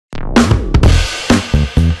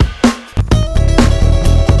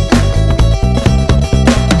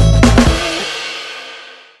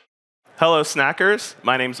Hello, Snackers.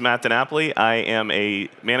 My name's Matt DiNapoli. I am a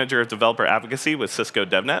manager of developer advocacy with Cisco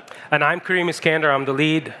DevNet. And I'm Kareem Iskander. I'm the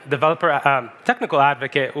lead developer technical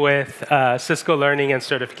advocate with Cisco Learning and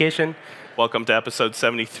Certification. Welcome to episode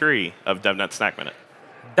 73 of DevNet Snack Minute.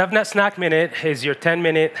 DevNet Snack Minute is your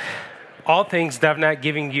 10-minute all things DevNet,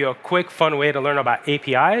 giving you a quick, fun way to learn about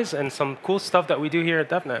APIs and some cool stuff that we do here at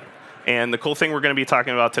DevNet. And the cool thing we're going to be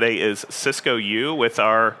talking about today is Cisco U with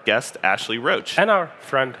our guest, Ashley Roach. And our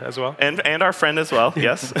friend as well. And our friend as well,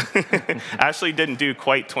 yes. Ashley didn't do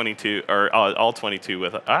quite 22, or all 22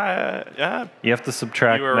 with You have to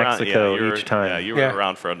subtract Mexico each time. Yeah, you were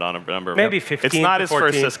around for a number. Maybe 15 It's not to his 14.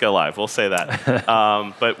 first Cisco Live, we'll say that.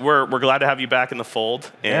 But we're glad to have you back in the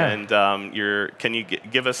fold. And can you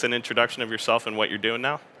give us an introduction of yourself and what you're doing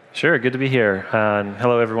now? Sure, good to be here.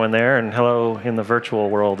 Hello, everyone there, and hello in the virtual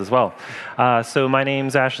world as well. So my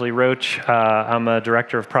name's Ashley Roach. I'm a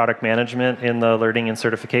director of product management in the Learning and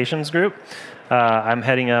Certifications group. I'm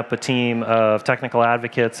heading up a team of technical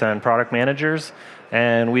advocates and product managers,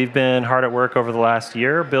 and we've been hard at work over the last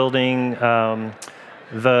year building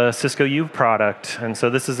the Cisco U product. And so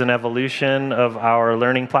this is an evolution of our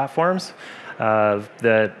learning platforms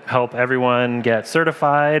that help everyone get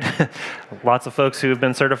certified. Lots of folks who have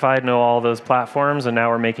been certified know all those platforms, and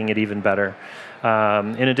now we're making it even better.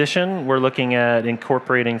 In addition, we're looking at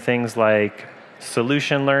incorporating things like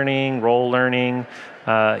solution learning, role learning,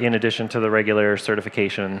 in addition to the regular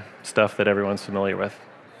certification stuff that everyone's familiar with.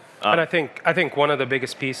 And I think one of the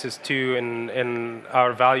biggest pieces too in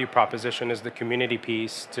our value proposition is the community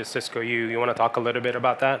piece to Cisco U. You want to talk a little bit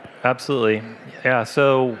about that? Absolutely. Yeah,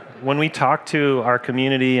 so when we talked to our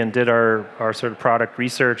community and did our sort of product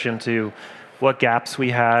research into what gaps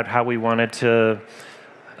we had, how we wanted to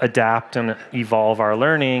adapt and evolve our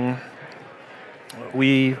learning,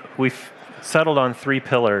 we've settled on 3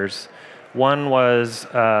 pillars. One was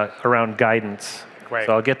around guidance. Right.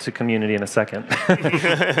 So I'll get to community in a second.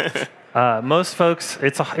 Most folks,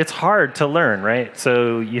 it's hard to learn, right?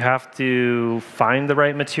 So you have to find the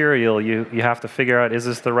right material. You have to figure out, is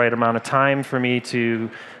this the right amount of time for me to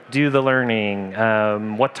do the learning?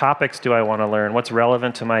 What topics do I want to learn? What's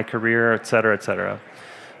relevant to my career, et cetera, et cetera.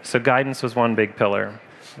 So guidance was one big pillar.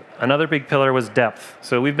 Another big pillar was depth.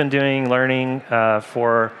 So we've been doing learning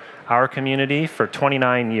for our community for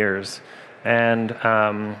 29 years. And,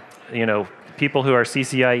 people who are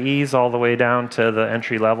CCIEs all the way down to the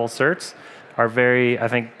entry-level certs are very, I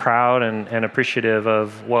think, proud and appreciative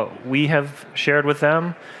of what we have shared with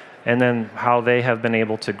them, and then how they have been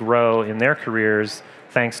able to grow in their careers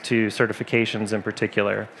thanks to certifications in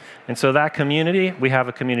particular. And so that community, we have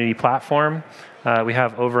a community platform. We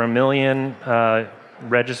have over 1 million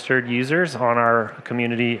registered users on our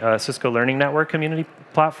community, Cisco Learning Network community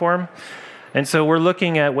platform. And so we're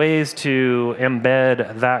looking at ways to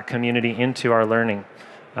embed that community into our learning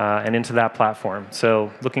and into that platform.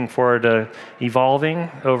 So looking forward to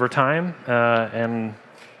evolving over time, and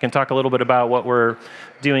can talk a little bit about what we're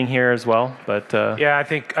doing here as well. But yeah, I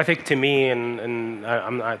think to me, and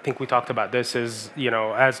I think we talked about this, is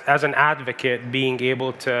as an advocate, being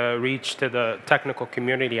able to reach to the technical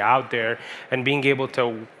community out there and being able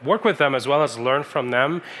to work with them as well as learn from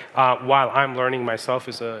them while I'm learning myself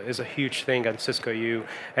is a huge thing at Cisco U,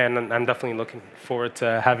 and I'm definitely looking forward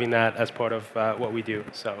to having that as part of what we do.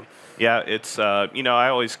 So yeah, it's I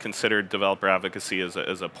always considered developer advocacy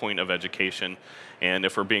as a point of education. And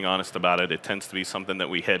if we're being honest about it, it tends to be something that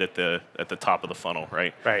we hit at the top of the funnel,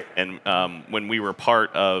 right? Right. And when we were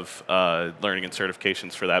part of learning and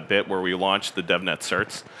certifications for that bit, where we launched the DevNet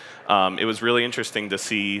certs, it was really interesting to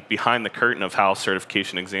see behind the curtain of how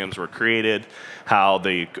certification exams were created, how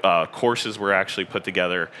the courses were actually put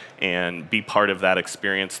together, and be part of that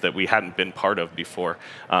experience that we hadn't been part of before.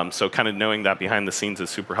 So kind of knowing that behind the scenes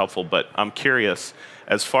is super helpful. But I'm curious,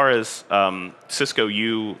 as far as Cisco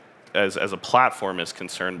U as a platform is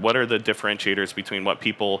concerned, what are the differentiators between what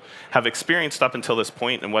people have experienced up until this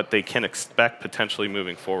point and what they can expect potentially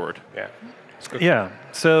moving forward? Yeah.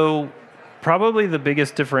 So probably the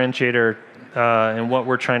biggest differentiator and what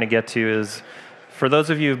we're trying to get to is, for those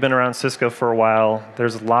of you who've been around Cisco for a while,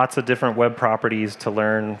 there's lots of different web properties to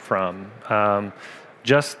learn from.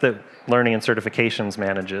 Just that Learning and Certifications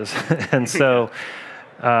manages. And so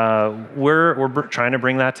we're trying to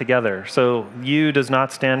bring that together. So U does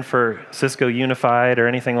not stand for Cisco Unified or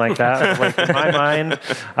anything like that. Like in my mind,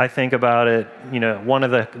 I think about it, one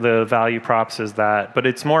of the value props is that, but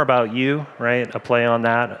it's more about U, right? A play on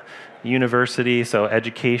that. University, so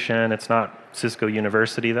education. It's not Cisco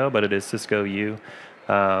University though, but it is Cisco U.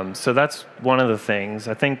 So that's one of the things.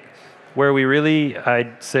 I think where we really,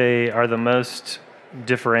 I'd say, are the most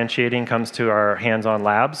differentiating comes to our hands-on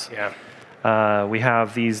labs. Yeah. We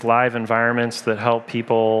have these live environments that help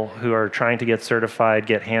people who are trying to get certified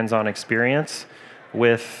get hands-on experience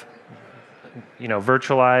with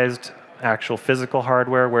virtualized actual physical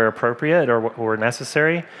hardware where appropriate or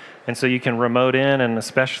necessary. And so you can remote in, and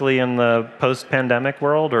especially in the post-pandemic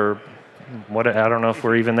world, or what, I don't know if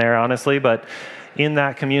we're even there, honestly, but in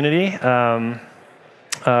that community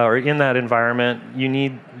or in that environment, you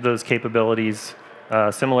need those capabilities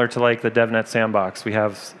similar to like the DevNet Sandbox. We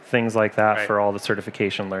have things like that for all the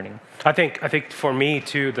certification learning. I think for me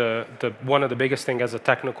too, the one of the biggest thing as a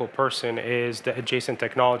technical person is the adjacent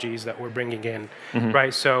technologies that we're bringing in,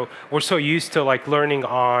 right? So we're so used to like learning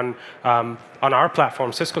on our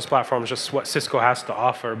platform, Cisco's platform, just what Cisco has to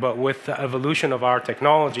offer. But with the evolution of our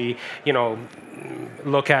technology,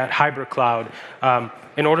 look at hybrid cloud.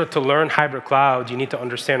 In order to learn hybrid cloud, you need to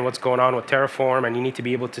understand what's going on with Terraform, and you need to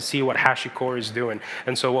be able to see what HashiCorp is doing.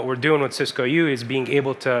 And so what we're doing with Cisco U is being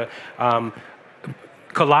able to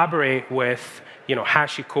collaborate with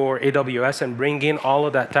HashiCorp, AWS, and bring in all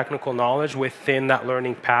of that technical knowledge within that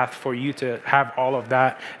learning path for you to have all of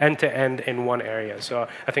that end-to-end in one area. So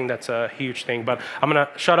I think that's a huge thing. But I'm going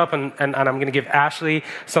to shut up, and I'm going to give Ashley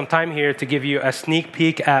some time here to give you a sneak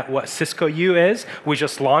peek at what Cisco U is. We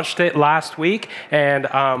just launched it last week, and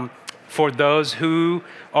for those who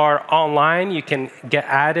are online, you can get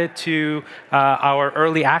added to our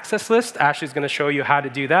early access list. Ashley's going to show you how to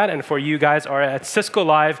do that. And for you guys are at Cisco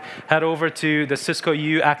Live, head over to the Cisco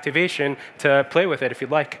U activation to play with it if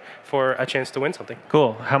you'd like for a chance to win something.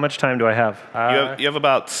 Cool. How much time do I have? You have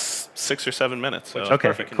about 6 or 7 minutes. So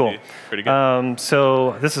okay, cool. Pretty good.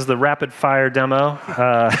 So this is the rapid fire demo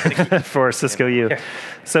for Cisco U. Yeah.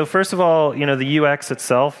 So first of all, the UX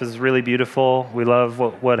itself is really beautiful. We love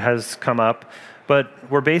what has come up. But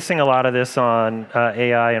we're basing a lot of this on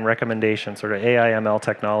AI and recommendations, sort of AI ML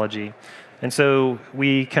technology. And so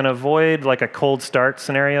we can avoid like a cold start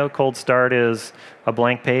scenario. Cold start is a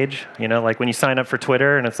blank page, like when you sign up for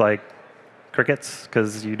Twitter and it's like crickets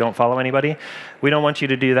because you don't follow anybody. We don't want you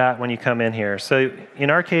to do that when you come in here. So in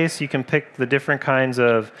our case, you can pick the different kinds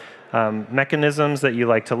of mechanisms that you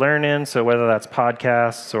like to learn in, so whether that's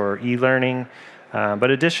podcasts or e-learning. But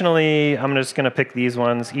additionally, I'm just going to pick these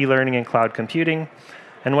ones, e-learning and cloud computing.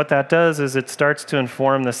 And what that does is it starts to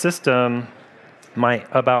inform the system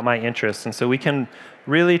about my interests. And so we can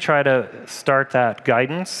really try to start that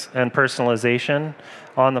guidance and personalization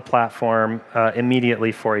on the platform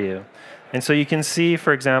immediately for you. And so you can see,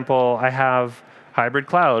 for example, I have hybrid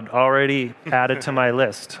cloud already added to my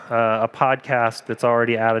list, a podcast that's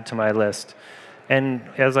already added to my list. And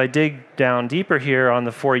as I dig down deeper here on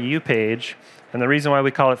the For You page, and the reason why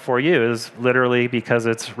we call it For You is literally because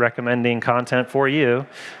it's recommending content for you.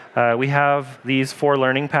 We have these 4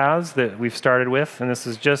 learning paths that we've started with, and this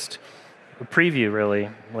is just a preview, really.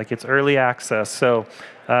 Like, it's early access. So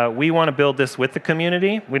we want to build this with the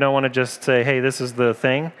community. We don't want to just say, hey, this is the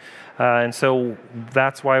thing. And so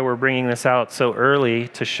that's why we're bringing this out so early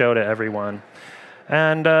to show to everyone.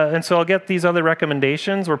 And so I'll get these other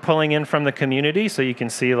recommendations we're pulling in from the community, so you can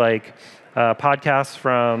see like podcasts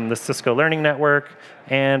from the Cisco Learning Network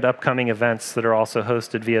and upcoming events that are also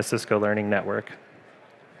hosted via Cisco Learning Network.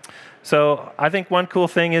 So I think one cool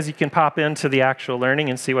thing is you can pop into the actual learning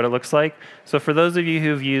and see what it looks like. So for those of you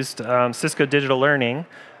who've used Cisco Digital Learning,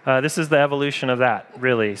 this is the evolution of that,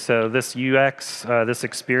 really. So this UX, this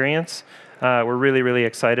experience, we're really, really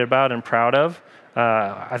excited about and proud of.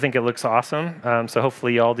 I think it looks awesome, so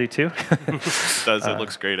hopefully you all do too. It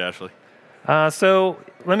looks great, Ashley. So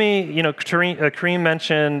let me, Kareem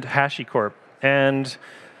mentioned HashiCorp. And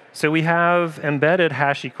so we have embedded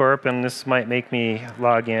HashiCorp, and this might make me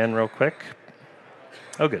log in real quick.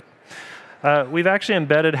 Oh, good. We've actually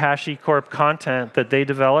embedded HashiCorp content that they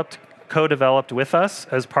developed, co-developed with us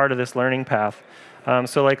as part of this learning path.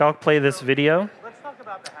 So like I'll play this video.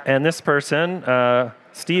 And this person,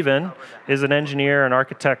 Steven, is an engineer and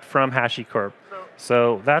architect from HashiCorp.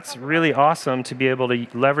 So that's really awesome to be able to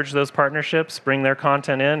leverage those partnerships, bring their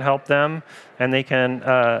content in, help them, and they can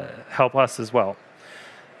help us as well.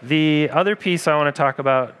 The other piece I want to talk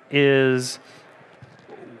about is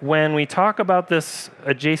when we talk about this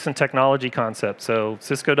adjacent technology concept. So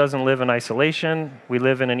Cisco doesn't live in isolation. We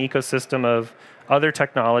live in an ecosystem of other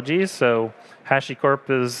technologies. So HashiCorp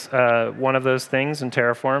is one of those things in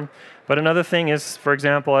Terraform. But another thing is, for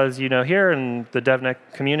example, as you know here in the DevNet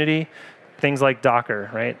community, things like Docker,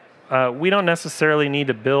 right? We don't necessarily need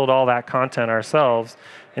to build all that content ourselves.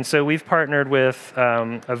 And so we've partnered with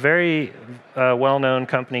a very well-known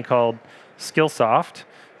company called Skillsoft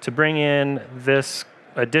to bring in this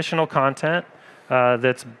additional content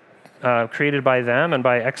that's created by them and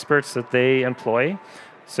by experts that they employ.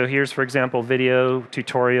 So here's, for example, video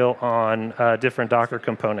tutorial on different Docker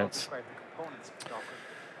components.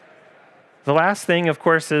 The last thing, of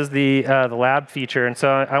course, is the lab feature, and so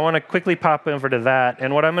I want to quickly pop over to that.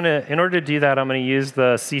 And what I'm going to, in order to do that, I'm going to use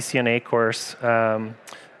the CCNA course.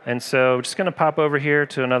 And so I'm just going to pop over here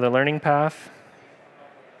to another learning path.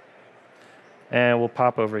 And we'll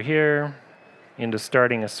pop over here into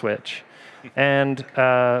starting a switch. And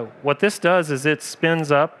what this does is it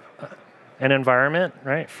spins up an environment,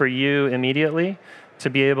 right, for you immediately to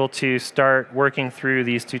be able to start working through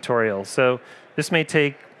these tutorials. So this may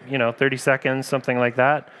take 30 seconds, something like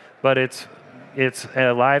that, but it's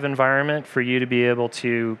a live environment for you to be able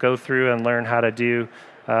to go through and learn how to do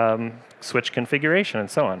switch configuration and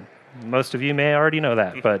so on. Most of you may already know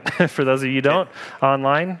that, but for those of you who don't,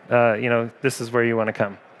 online, this is where you want to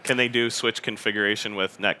come. Can they do switch configuration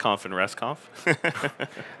with netconf and restconf?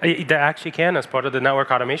 They actually can as part of the network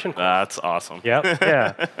automation course. That's awesome. Yep.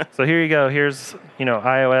 Yeah. So here you go. Here's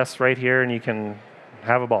iOS right here, and you can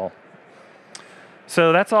have a ball.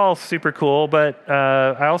 So that's all super cool. But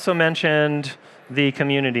I also mentioned the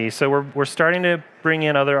community. So we're starting to bring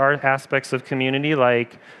in other aspects of community,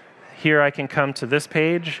 like here I can come to this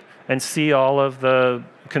page and see all of the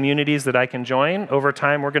communities that I can join. Over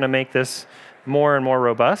time, we're going to make this more and more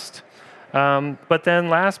robust. But then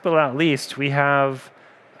last but not least, we have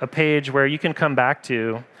a page where you can come back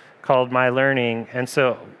to called My Learning. And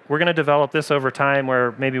so we're going to develop this over time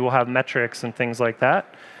where maybe we'll have metrics and things like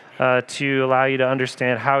that to allow you to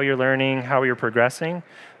understand how you're learning, how you're progressing,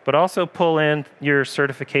 but also pull in your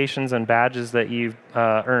certifications and badges that you've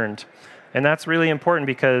earned. And that's really important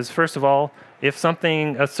because, first of all, if a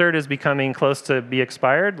cert is becoming close to be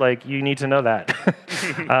expired, you need to know that.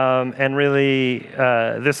 And really,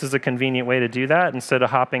 this is a convenient way to do that instead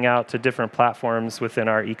of hopping out to different platforms within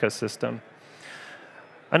our ecosystem.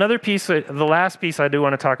 Another piece, the last piece I do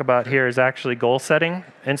want to talk about here is actually goal setting.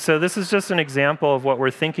 And so this is just an example of what we're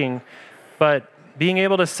thinking. But being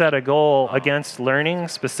able to set a goal against learning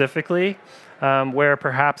specifically, where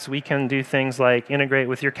perhaps we can do things like integrate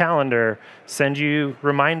with your calendar, send you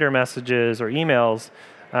reminder messages or emails.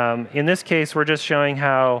 In this case, we're just showing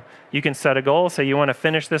how you can set a goal. Say you want to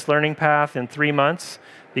finish this learning path in 3 months.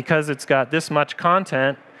 Because it's got this much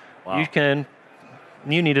content, wow.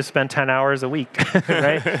 You need to spend 10 hours a week,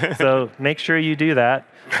 right? So make sure you do that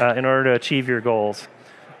in order to achieve your goals.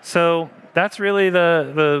 So that's really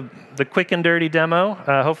the quick and dirty demo.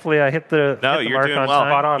 Hopefully I hit the mark on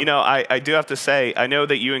time. I do have to say, I know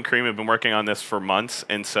that you and Kareem have been working on this for months,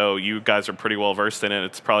 and so you guys are pretty well versed in it.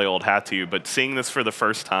 It's probably old hat to you, but seeing this for the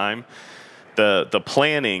first time, the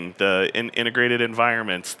planning, the integrated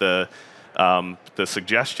environments, the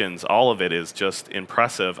suggestions, all of it is just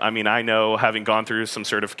impressive. I mean, I know, having gone through some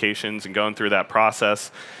certifications and going through that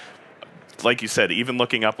process, like you said, even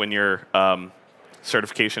looking up when your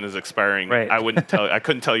certification is expiring, right. I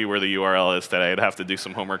couldn't tell you where the URL is today. I'd have to do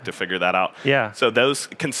some homework to figure that out. Yeah. So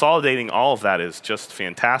consolidating all of that is just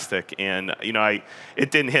fantastic. And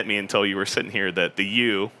it didn't hit me until you were sitting here that the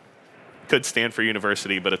U could stand for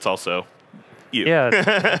university, but it's also you.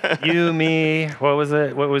 Yeah, you, me. What was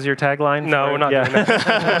it? What was your tagline? No, we're not doing that.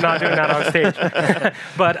 We're not doing that on stage.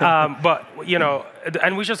 But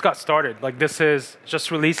and we just got started. This is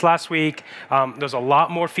just released last week. There's a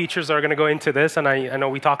lot more features that are going to go into this, and I know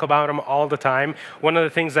we talk about them all the time. One of the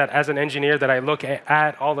things that, as an engineer, that I look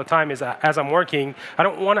at all the time is that as I'm working, I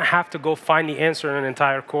don't want to have to go find the answer in an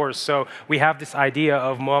entire course. So we have this idea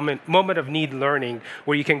of moment of need learning,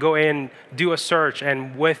 where you can go in, do a search,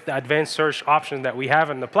 and with the advanced search option that we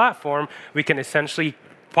have in the platform, we can essentially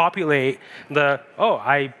populate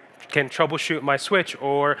I can troubleshoot my switch,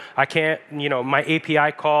 or I can't, my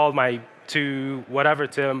API call to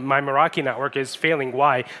my Meraki network is failing.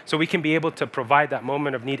 Why? So we can be able to provide that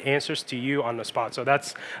moment of need answers to you on the spot. So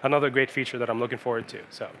that's another great feature that I'm looking forward to.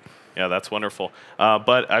 So. Yeah, that's wonderful.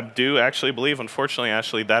 But I do actually believe, unfortunately,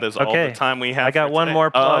 Ashley, that is all the time we have. I got one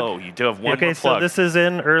more plug. Oh, you do have one more plug. Okay, so this is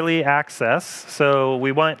in early access. So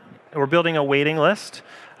we're building a waiting list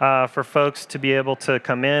for folks to be able to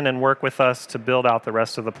come in and work with us to build out the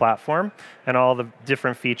rest of the platform and all the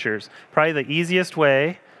different features. Probably the easiest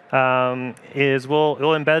way is we'll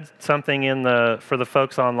embed something for the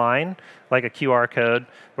folks online, like a QR code.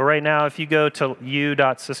 But right now, if you go to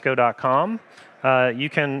u.cisco.com, you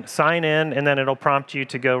can sign in, and then it'll prompt you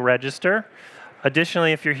to go register.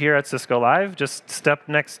 Additionally, if you're here at Cisco Live, just step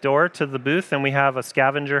next door to the booth, and we have a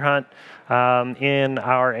scavenger hunt in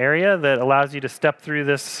our area that allows you to step through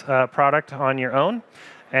this product on your own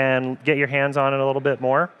and get your hands on it a little bit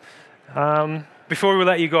more. Before we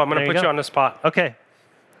let you go, I'm going to put you on the spot. Okay.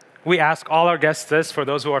 we ask all our guests this, for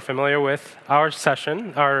those who are familiar with our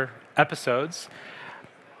session, our episodes.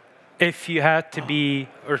 If you had to be,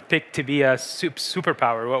 or pick to be a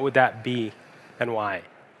superpower, what would that be and why?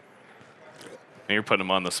 You're putting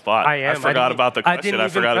him on the spot. I am. I forgot about the question. I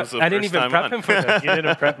forgot it was the first time I didn't even prep him for this. You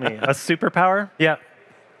didn't prep me. A superpower? Yeah.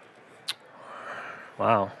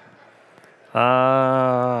 Wow.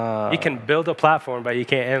 You can build a platform, but you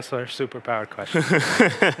can't answer a superpower question.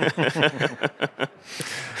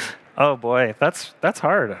 Oh boy, that's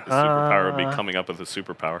hard. The superpower would be coming up with a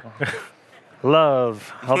superpower.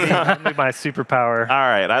 Love. I'll be my superpower. All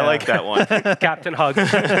right, I like that one. Captain Hug.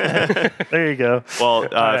 There you go. Well,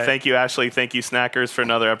 right. Thank you, Ashley. Thank you, Snackers, for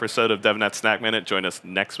another episode of DevNet Snack Minute. Join us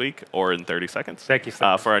next week or in 30 seconds. Thank you, for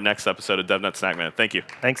our next episode of DevNet Snack Minute. Thank you.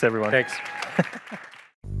 Thanks, everyone. Thanks.